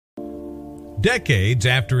Decades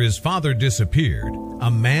after his father disappeared,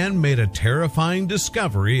 a man made a terrifying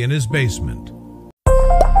discovery in his basement.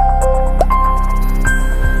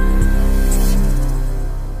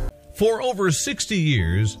 For over 60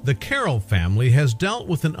 years, the Carroll family has dealt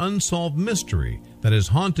with an unsolved mystery that has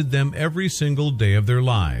haunted them every single day of their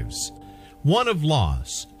lives. One of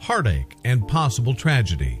loss, heartache, and possible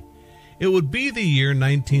tragedy. It would be the year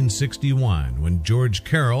 1961 when George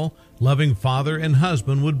Carroll, loving father and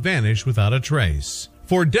husband, would vanish without a trace.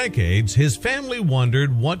 For decades, his family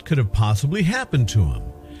wondered what could have possibly happened to him.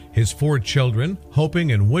 His 4 children,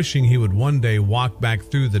 hoping and wishing he would one day walk back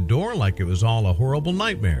through the door like it was all a horrible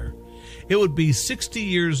nightmare. It would be 60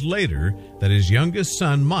 years later that his youngest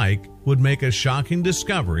son, Mike, would make a shocking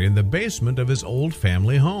discovery in the basement of his old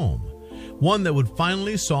family home. One that would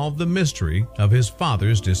finally solve the mystery of his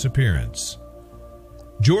father's disappearance.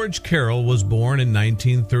 George Carroll was born in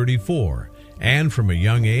 1934, and from a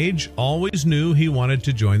young age always knew he wanted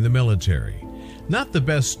to join the military. Not the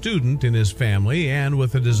best student in his family, and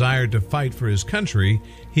with a desire to fight for his country,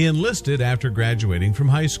 he enlisted after graduating from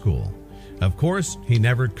high school. Of course, he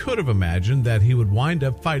never could have imagined that he would wind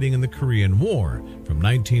up fighting in the Korean War from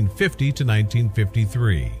 1950 to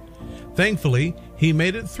 1953. Thankfully, he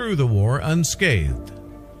made it through the war unscathed.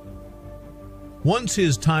 Once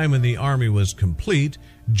his time in the Army was complete,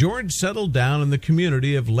 George settled down in the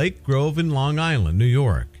community of Lake Grove in Long Island, New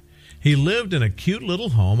York. He lived in a cute little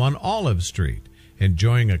home on Olive Street,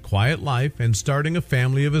 enjoying a quiet life and starting a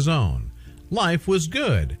family of his own. Life was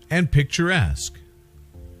good and picturesque.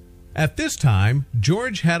 At this time,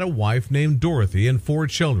 George had a wife named Dorothy and 4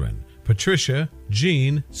 children, Patricia,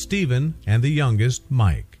 Jean, Stephen, and the youngest,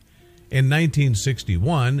 Mike. In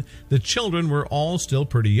 1961, the children were all still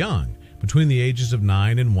pretty young, between the ages of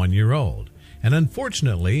 9 and 1 year old, and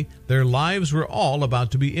unfortunately, their lives were all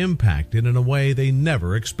about to be impacted in a way they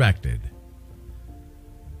never expected.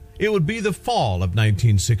 It would be the fall of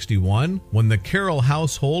 1961 when the Carroll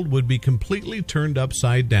household would be completely turned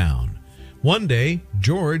upside down. One day,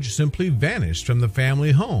 George simply vanished from the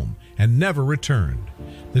family home and never returned.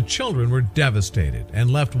 The children were devastated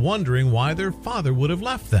and left wondering why their father would have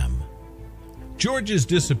left them. George's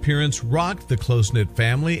disappearance rocked the close-knit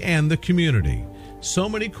family and the community. So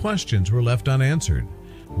many questions were left unanswered.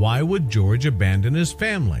 Why would George abandon his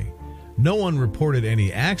family? No one reported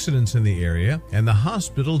any accidents in the area, and the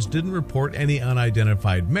hospitals didn't report any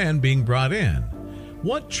unidentified men being brought in.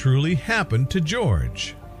 What truly happened to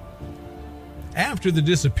George? After the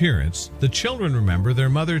disappearance, the children remember their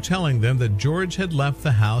mother telling them that George had left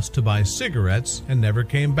the house to buy cigarettes and never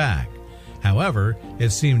came back. However, it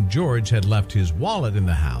seemed George had left his wallet in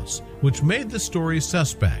the house, which made the story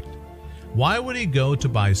suspect. Why would he go to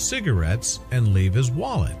buy cigarettes and leave his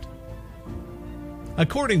wallet?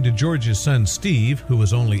 According to George's son Steve, who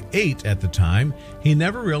was only 8 at the time, he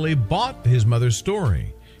never really bought his mother's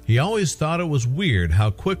story. He always thought it was weird how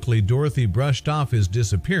quickly Dorothy brushed off his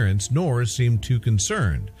disappearance, nor seemed too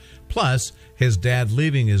concerned. Plus, his dad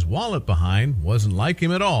leaving his wallet behind wasn't like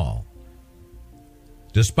him at all.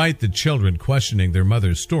 Despite the children questioning their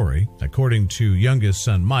mother's story, according to youngest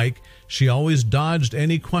son Mike, she always dodged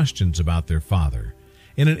any questions about their father.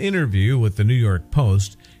 In an interview with the New York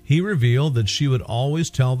Post, he revealed that she would always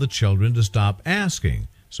tell the children to stop asking,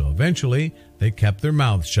 so eventually they kept their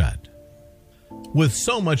mouths shut. With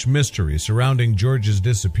so much mystery surrounding George's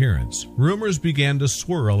disappearance, rumors began to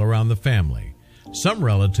swirl around the family. Some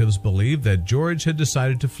relatives believed that George had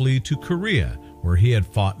decided to flee to Korea, where he had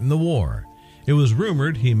fought in the war. It was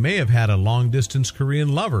rumored he may have had a long-distance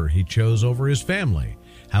Korean lover he chose over his family.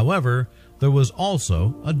 However, there was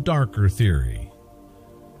also a darker theory.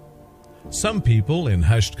 Some people in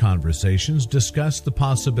hushed conversations discussed the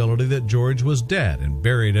possibility that George was dead and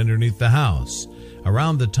buried underneath the house.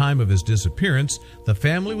 Around the time of his disappearance, the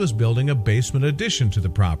family was building a basement addition to the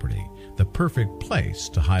property, the perfect place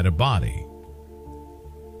to hide a body.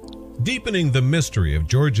 Deepening the mystery of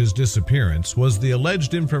George's disappearance was the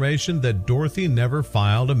alleged information that Dorothy never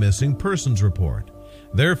filed a missing persons report.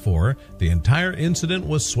 Therefore, the entire incident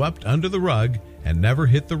was swept under the rug and never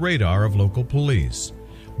hit the radar of local police.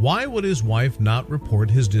 Why would his wife not report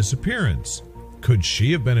his disappearance? Could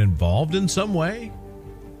she have been involved in some way?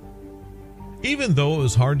 Even though it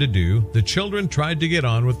was hard to do, the children tried to get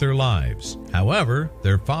on with their lives. However,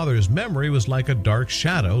 their father's memory was like a dark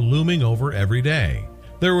shadow looming over every day.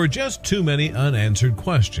 There were just too many unanswered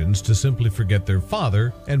questions to simply forget their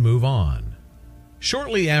father and move on.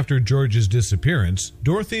 Shortly after George's disappearance,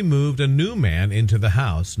 Dorothy moved a new man into the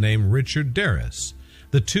house named Richard Darris.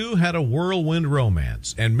 The two had a whirlwind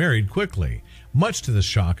romance and married quickly, much to the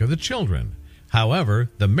shock of the children. However,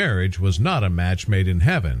 the marriage was not a match made in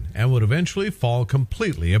heaven and would eventually fall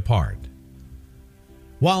completely apart.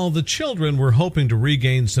 While the children were hoping to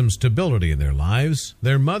regain some stability in their lives,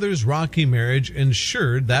 their mother's rocky marriage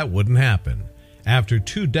ensured that wouldn't happen. After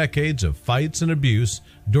 2 decades of fights and abuse,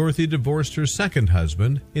 Dorothy divorced her second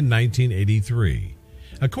husband in 1983.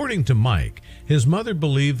 According to Mike, his mother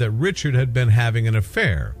believed that Richard had been having an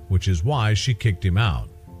affair, which is why she kicked him out.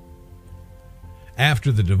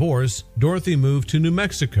 After the divorce, Dorothy moved to New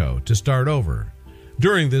Mexico to start over.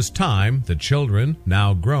 During this time, the children,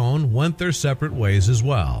 now grown, went their separate ways as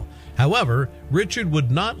well. However, Richard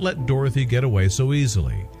would not let Dorothy get away so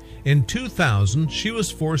easily. In 2000, she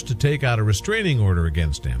was forced to take out a restraining order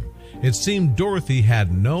against him. It seemed Dorothy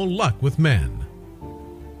had no luck with men.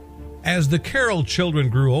 As the Carroll children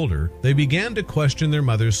grew older, they began to question their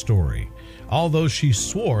mother's story. Although she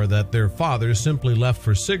swore that their father simply left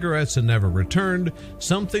for cigarettes and never returned,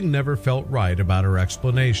 something never felt right about her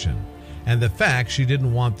explanation. And the fact she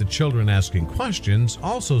didn't want the children asking questions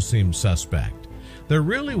also seemed suspect. There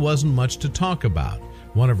really wasn't much to talk about,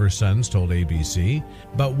 one of her sons told ABC,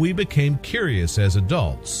 but we became curious as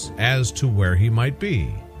adults as to where he might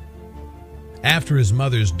be. After his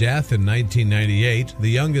mother's death in 1998, the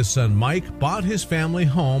youngest son Mike bought his family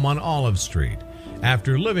home on Olive Street.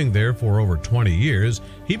 After living there for over 20 years,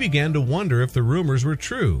 he began to wonder if the rumors were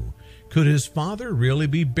true. Could his father really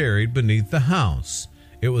be buried beneath the house?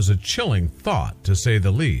 It was a chilling thought, to say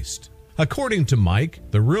the least. According to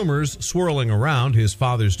Mike, the rumors swirling around his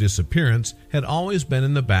father's disappearance had always been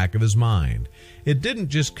in the back of his mind. It didn't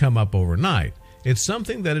just come up overnight. It's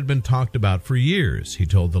something that had been talked about for years, he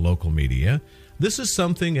told the local media. This is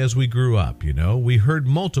something as we grew up, we heard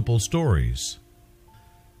multiple stories.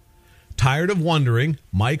 Tired of wondering,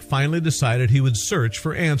 Mike finally decided he would search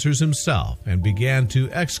for answers himself and began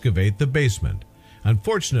to excavate the basement.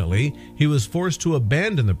 Unfortunately, he was forced to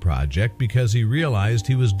abandon the project because he realized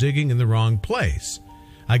he was digging in the wrong place.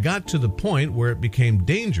 I got to the point where it became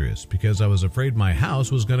dangerous because I was afraid my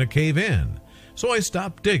house was going to cave in. So I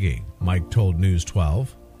stopped digging, Mike told News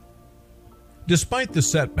 12. Despite the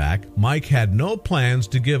setback, Mike had no plans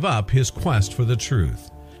to give up his quest for the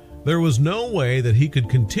truth. There was no way that he could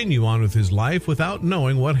continue on with his life without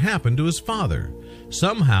knowing what happened to his father.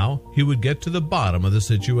 Somehow, he would get to the bottom of the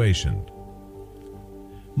situation.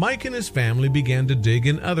 Mike and his family began to dig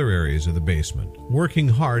in other areas of the basement, working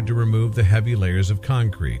hard to remove the heavy layers of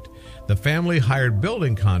concrete. The family hired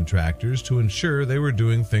building contractors to ensure they were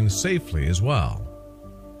doing things safely as well.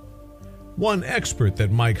 One expert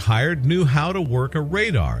that Mike hired knew how to work a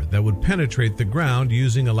radar that would penetrate the ground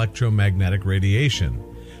using electromagnetic radiation.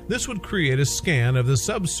 This would create a scan of the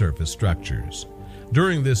subsurface structures.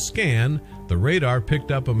 During this scan, the radar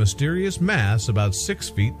picked up a mysterious mass about 6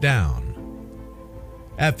 feet down.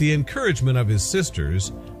 At the encouragement of his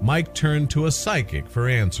sisters, Mike turned to a psychic for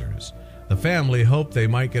answers. The family hoped they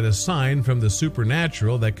might get a sign from the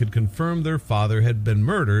supernatural that could confirm their father had been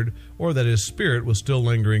murdered or that his spirit was still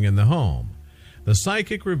lingering in the home. The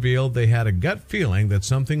psychic revealed they had a gut feeling that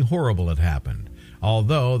something horrible had happened,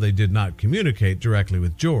 although they did not communicate directly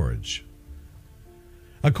with George.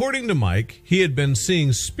 According to Mike, he had been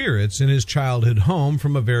seeing spirits in his childhood home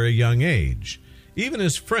from a very young age. Even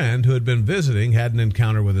his friend who had been visiting had an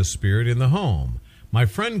encounter with a spirit in the home. My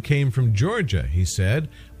friend came from Georgia, he said.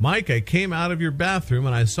 Mike, I came out of your bathroom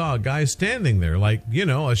and I saw a guy standing there like,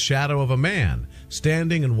 a shadow of a man,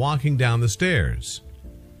 standing and walking down the stairs.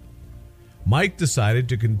 Mike decided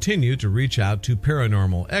to continue to reach out to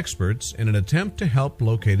paranormal experts in an attempt to help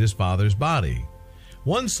locate his father's body.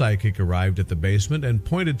 One psychic arrived at the basement and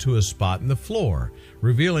pointed to a spot in the floor,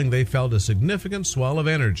 revealing they felt a significant swell of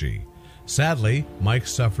energy. Sadly, Mike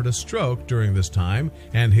suffered a stroke during this time,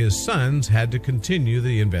 and his sons had to continue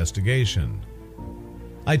the investigation.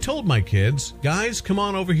 I told my kids, guys, come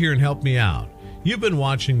on over here and help me out. You've been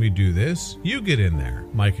watching me do this. You get in there,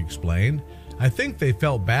 Mike explained. I think they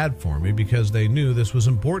felt bad for me because they knew this was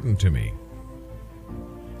important to me.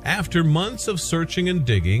 After months of searching and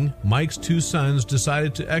digging, Mike's 2 sons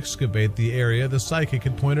decided to excavate the area the psychic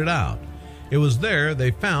had pointed out. It was there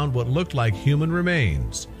they found what looked like human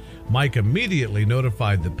remains. Mike immediately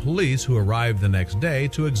notified the police, who arrived the next day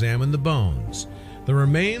to examine the bones. The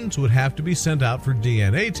remains would have to be sent out for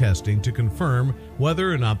DNA testing to confirm whether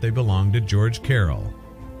or not they belonged to George Carroll.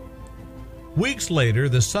 Weeks later,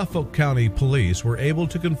 the Suffolk County Police were able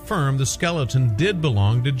to confirm the skeleton did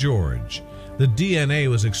belong to George. The DNA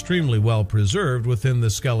was extremely well preserved within the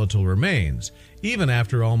skeletal remains, even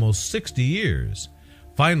after almost 60 years.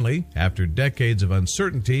 Finally, after decades of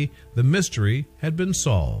uncertainty, the mystery had been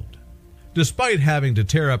solved. Despite having to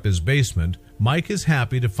tear up his basement, Mike is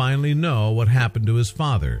happy to finally know what happened to his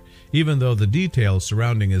father, even though the details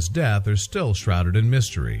surrounding his death are still shrouded in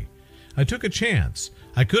mystery. I took a chance.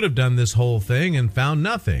 I could have done this whole thing and found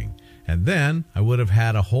nothing, and then I would have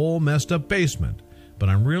had a whole messed up basement. But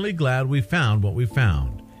I'm really glad we found what we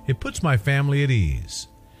found. It puts my family at ease.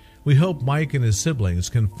 We hope Mike and his siblings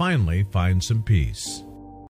can finally find some peace.